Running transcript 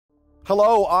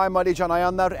Hello, I'm Ali Can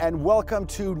Ayanlar and welcome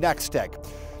to NexTech.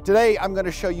 Today I'm going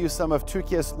to show you some of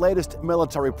Turkey's latest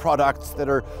military products that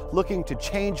are looking to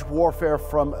change warfare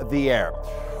from the air.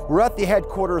 We're at the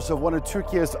headquarters of one of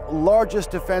Turkey's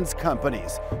largest defense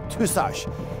companies,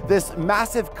 TUSAŞ. This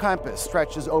massive campus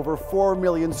stretches over 4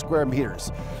 million square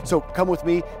meters. So come with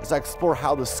me as I explore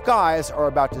how the skies are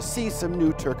about to see some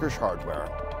new Turkish hardware.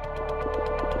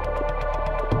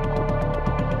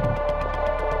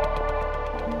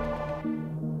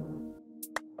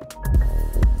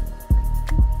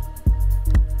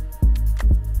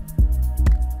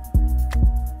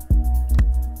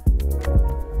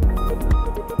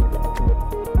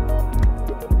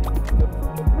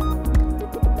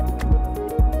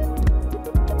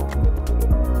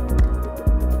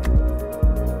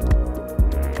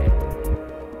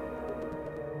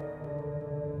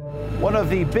 One of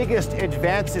the biggest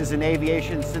advances in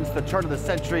aviation since the turn of the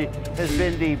century has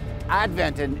been the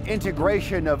advent and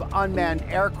integration of unmanned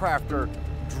aircraft or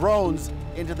drones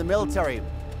into the military.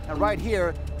 And right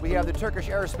here, we have the Turkish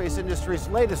aerospace industry's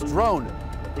latest drone,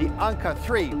 the Anka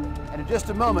 3. And in just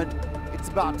a moment, it's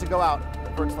about to go out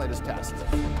for its latest test.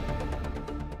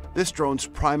 This drone's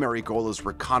primary goal is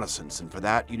reconnaissance, and for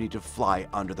that, you need to fly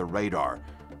under the radar.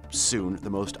 Soon, the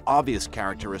most obvious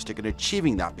characteristic in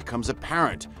achieving that becomes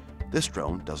apparent. This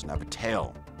drone doesn't have a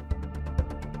tail.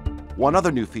 One other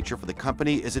new feature for the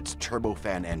company is its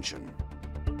turbofan engine.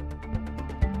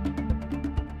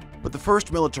 But the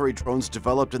first military drones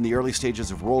developed in the early stages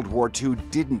of World War II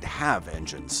didn't have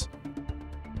engines.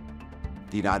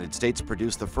 The United States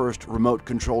produced the first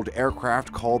remote-controlled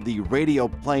aircraft called the radio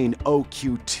plane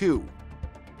OQ-2.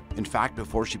 In fact,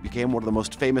 before she became one of the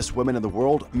most famous women in the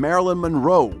world, Marilyn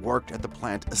Monroe worked at the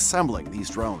plant assembling these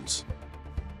drones.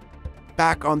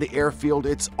 Back on the airfield,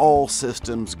 it's all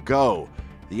systems go.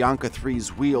 The Anka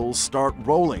 3's wheels start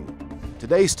rolling.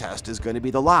 Today's test is going to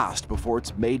be the last before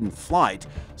its maiden flight,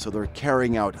 so they're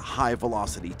carrying out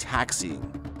high-velocity taxiing.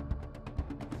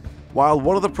 While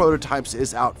one of the prototypes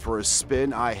is out for a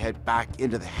spin, I head back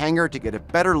into the hangar to get a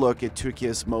better look at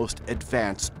Turkey's most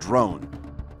advanced drone.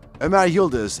 Ömer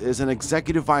Yıldız is an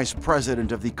executive vice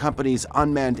president of the company's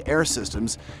unmanned air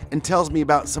systems and tells me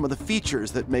about some of the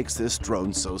features that makes this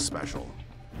drone so special.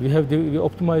 We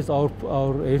optimized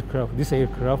our aircraft, this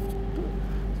aircraft,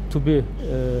 to be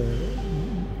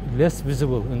less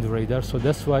visible in the radar. So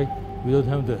that's why we don't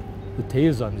have the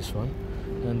tails on this one.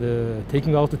 And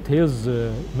taking out the tails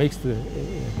makes the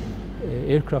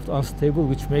aircraft unstable,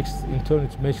 which in turn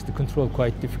makes the control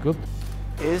quite difficult.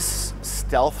 Is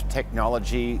stealth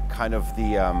technology kind of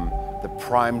the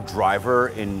prime driver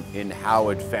in how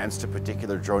advanced a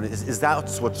particular drone is? Is that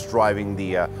what's driving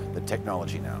the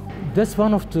technology now? That's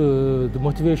one of the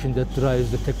motivation that drives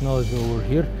the technology over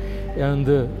here. And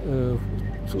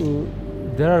so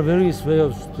there are various ways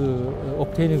of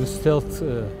obtaining the stealth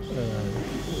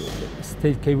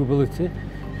state capability.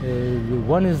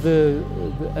 One is the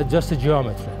adjusted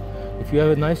geometry. If you have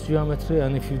a nice geometry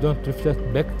and if you don't reflect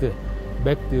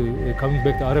coming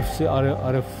back the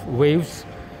RF waves,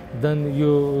 then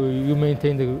you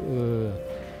maintain the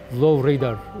low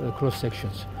radar cross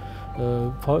sections.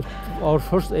 Our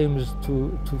first aim is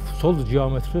to solve the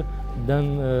geometry,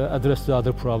 then address the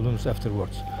other problems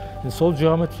afterwards. And solve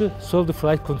geometry, solve the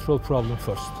flight control problem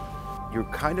first.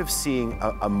 You're kind of seeing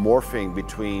a morphing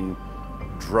between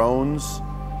drones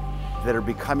that are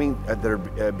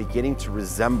beginning to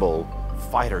resemble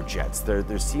fighter jets.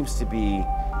 There seems to be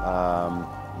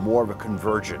more of a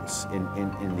convergence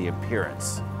in the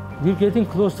appearance. We're getting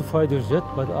close to fighter jet,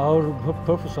 but our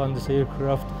purpose on this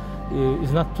aircraft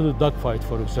is not to dogfight,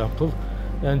 for example.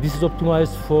 And this is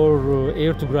optimized for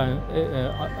air-to-ground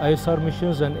ISR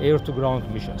missions and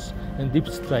air-to-ground missions and deep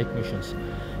strike missions.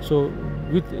 So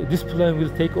with this plane,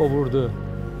 we'll take over the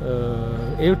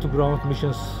air-to-ground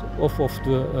missions of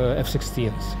the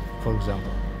F-16s, for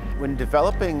example. When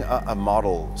developing a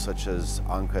model such as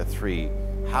Anka 3,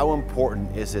 how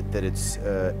important is it that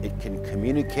it can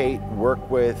communicate,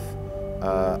 work with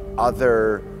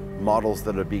other models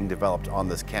that are being developed on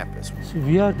this campus? So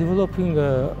we are developing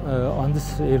on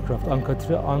this aircraft, Anka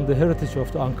 3, on the heritage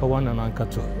of the Anka 1 and Anka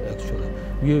 2, actually.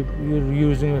 We're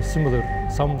using a similar,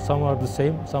 some are the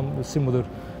same, some similar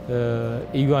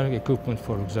avionic equipment,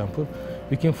 for example.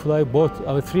 We can fly both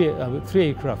our three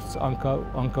aircrafts,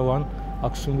 Anka 1,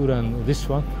 Aksungur and this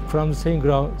one, from the same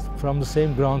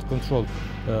ground control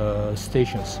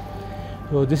stations.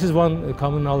 So this is one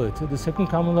commonality. The second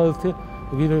commonality,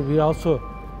 we also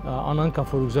on Anka,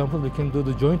 for example, we can do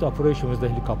the joint operation with the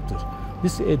helicopter.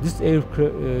 This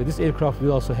aircraft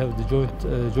will also have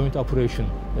the joint operation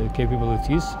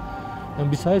capabilities. And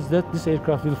besides that, this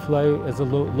aircraft will fly as a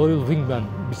loyal wingman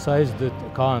besides the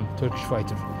Kaan Turkish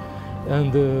fighter.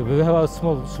 And we have our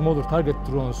smaller target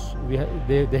drones.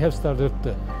 They have started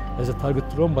as a target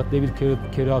drone, but they will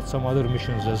carry out some other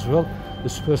missions as well, the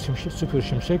Super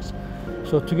Şimşeks.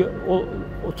 So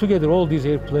together, all these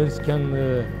airplanes can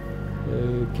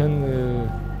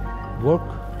work,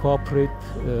 cooperate,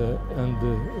 and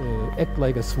act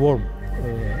like a swarm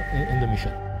in the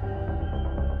mission.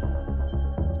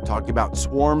 Talking about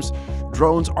swarms,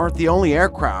 drones aren't the only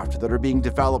aircraft that are being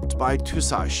developed by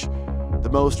TUSAŞ. The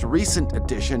most recent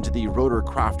addition to the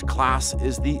rotorcraft class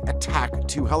is the Attack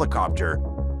 2 helicopter,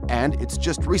 and it's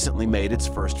just recently made its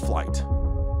first flight.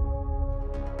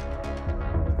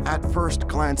 At first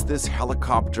glance, this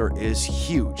helicopter is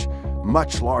huge,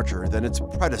 much larger than its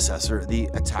predecessor, the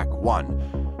Attack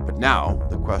 1. But now,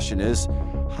 the question is,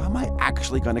 how am I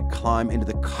actually going to climb into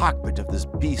the cockpit of this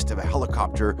beast of a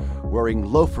helicopter wearing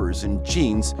loafers and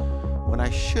jeans when I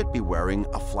should be wearing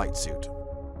a flight suit?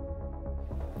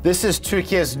 This is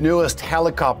Turkey's newest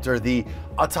helicopter, the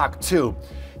Attack 2.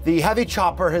 The heavy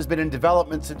chopper has been in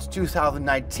development since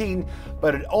 2019,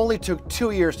 but it only took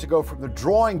 2 years to go from the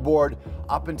drawing board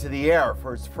up into the air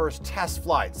for its first test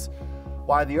flights.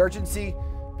 Why the urgency?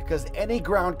 Because any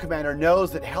ground commander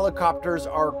knows that helicopters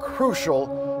are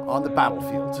crucial on the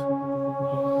battlefield.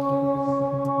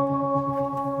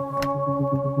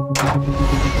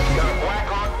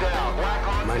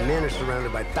 My men are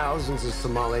surrounded by thousands of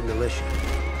Somali militia.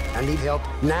 I need help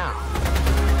now.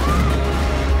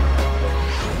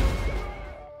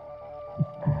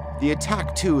 The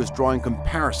Attack 2 is drawing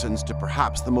comparisons to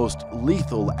perhaps the most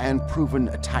lethal and proven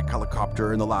attack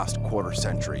helicopter in the last quarter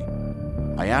century.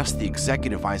 I asked the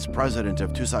executive vice president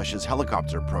of TUSAŞ's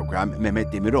helicopter program,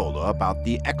 Mehmet Demiroğlu, about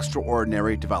the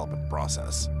extraordinary development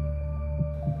process.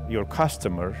 Your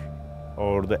customer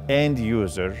or the end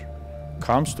user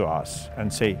comes to us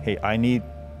and say, hey, I need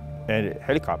a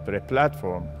helicopter, a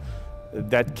platform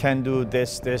that can do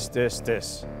this, this, this,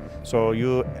 this. So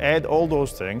you add all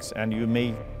those things and you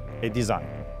make a design.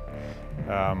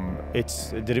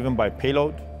 It's driven by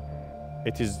payload.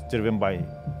 It is driven by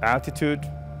altitude.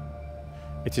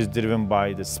 It is driven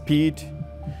by the speed.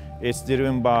 It's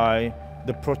driven by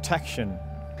the protection.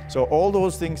 So all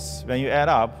those things, when you add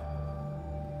up,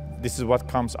 this is what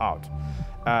comes out.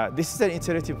 This is an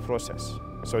iterative process.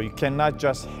 So you cannot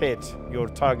just hit your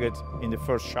target in the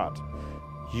first shot.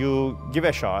 You give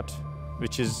a shot,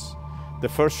 which is, the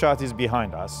first shot is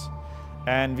behind us,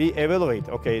 and we evaluate,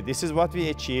 okay, this is what we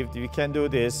achieved, we can do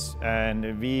this,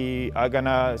 and we are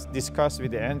gonna discuss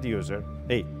with the end user,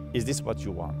 hey, is this what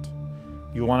you want?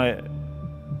 You wanna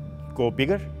go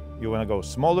bigger? You wanna go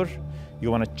smaller?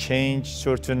 You wanna change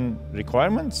certain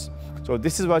requirements? So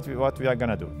this is what we are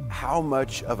gonna do. How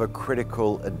much of a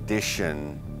critical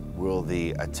addition will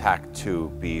the Attack 2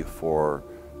 be for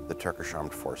the Turkish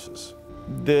Armed Forces?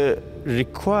 The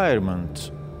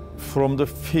requirement from the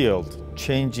field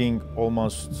changing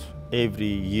almost every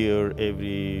year,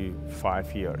 every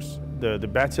 5 years. The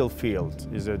battlefield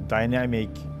is a dynamic,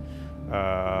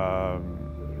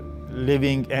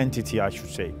 living entity, I should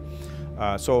say.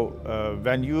 So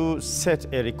when you set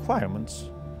a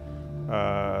requirement,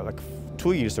 like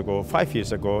 2 years ago, 5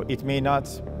 years ago, it may not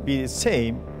be the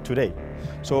same today.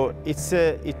 So it's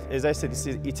as I said, it's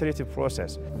an iterative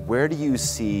process. Where do you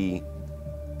see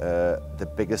the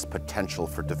biggest potential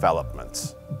for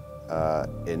developments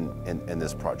in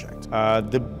this project?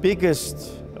 The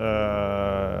biggest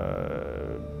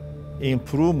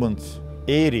improvement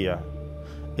area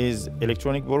is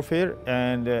electronic warfare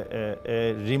and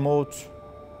remote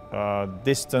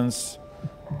distance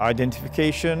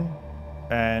identification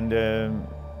and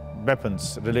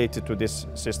weapons related to this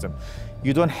system.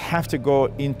 You don't have to go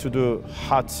into the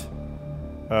hot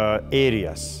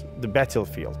areas, the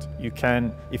battlefield. You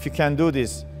can, if you can do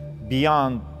this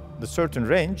beyond the certain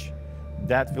range,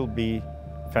 that will be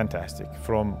fantastic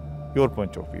from your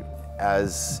point of view.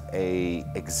 As an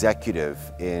executive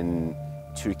in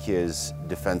Turkey's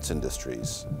defense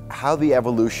industries, how the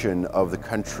evolution of the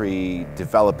country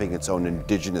developing its own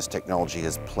indigenous technology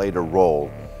has played a role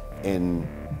in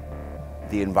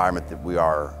the environment that we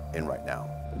are in right now?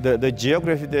 The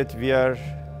geography that we are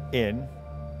in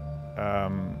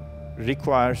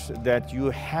requires that you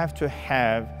have to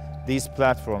have these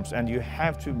platforms and you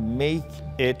have to make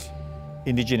it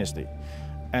indigenously.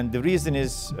 And the reason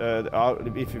is,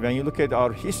 when you look at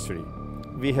our history,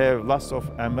 we have lots of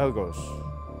embargoes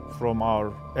from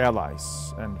our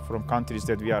allies and from countries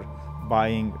that we are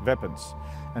buying weapons.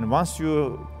 And once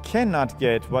you cannot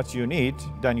get what you need,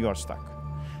 then you are stuck.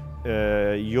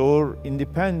 Your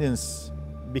independence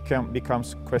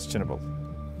becomes questionable.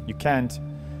 You can't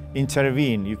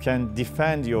intervene. You can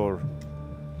defend your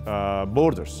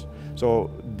borders.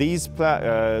 So these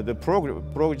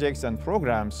projects and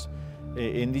programs,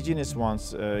 indigenous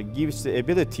ones, gives the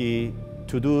ability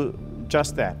to do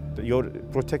just that,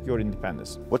 protect your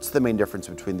independence. What's the main difference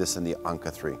between this and the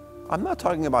Anka 3? I'm not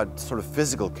talking about sort of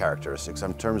physical characteristics,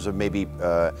 in terms of maybe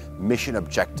mission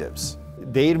objectives.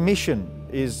 Their mission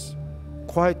is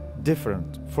quite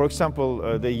different. For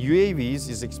example, the UAVs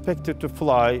is expected to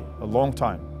fly a long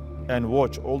time and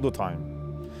watch all the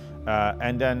time,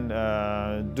 and then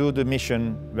do the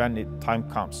mission when time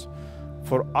comes.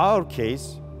 For our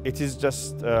case, it is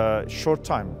just a short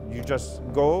time. You just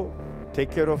go,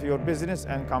 take care of your business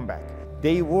and come back.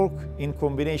 They work in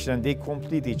combination and they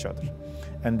complete each other.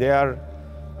 And they are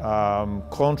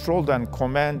controlled and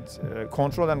command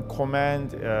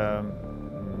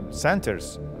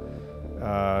centers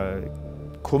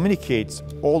communicates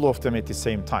all of them at the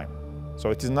same time. So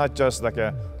it is not just like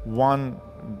a one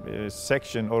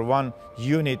section or one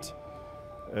unit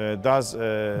does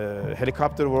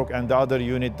helicopter work and the other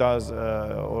unit does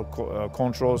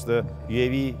controls the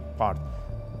UAV part.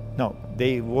 No,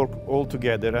 they work all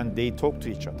together and they talk to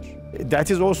each other.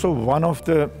 That is also one of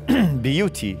the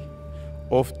beauty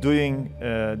of doing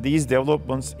these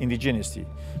developments indigenously,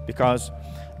 because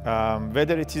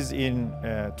whether it is in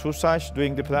Turkish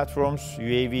doing the platforms,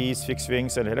 UAVs, fixed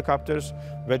wings and helicopters,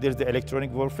 whether the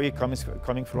electronic warfare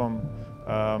coming from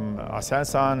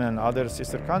Aselsan and other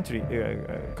sister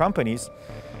companies,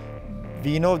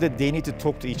 we know that they need to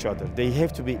talk to each other. They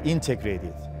have to be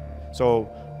integrated. So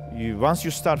once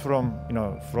you start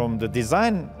from the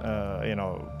design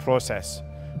process,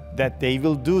 that they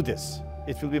will do this,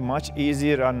 it will be much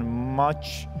easier and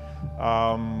much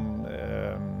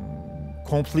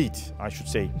complete, I should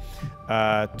say,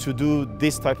 to do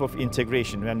this type of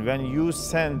integration. And when you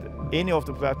send any of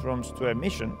the platforms to a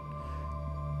mission,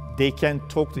 they can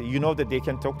talk to, you know that they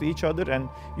can talk to each other and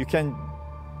you can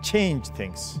change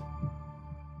things.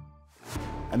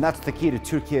 And that's the key to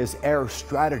Turkiye's air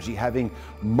strategy, having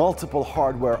multiple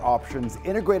hardware options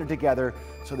integrated together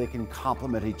so they can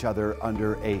complement each other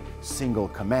under a single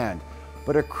command.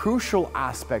 But a crucial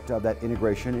aspect of that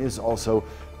integration is also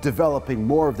developing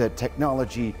more of that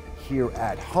technology here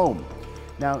at home.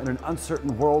 Now, in an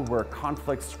uncertain world where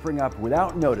conflicts spring up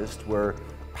without notice, where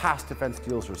past defense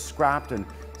deals are scrapped and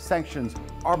sanctions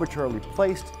arbitrarily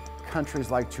placed,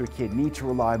 countries like Turkey need to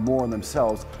rely more on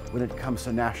themselves when it comes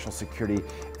to national security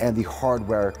and the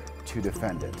hardware to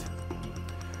defend it.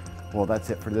 Well, that's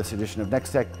it for this edition of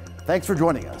NexTech. Thanks for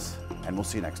joining us, and we'll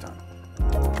see you next time.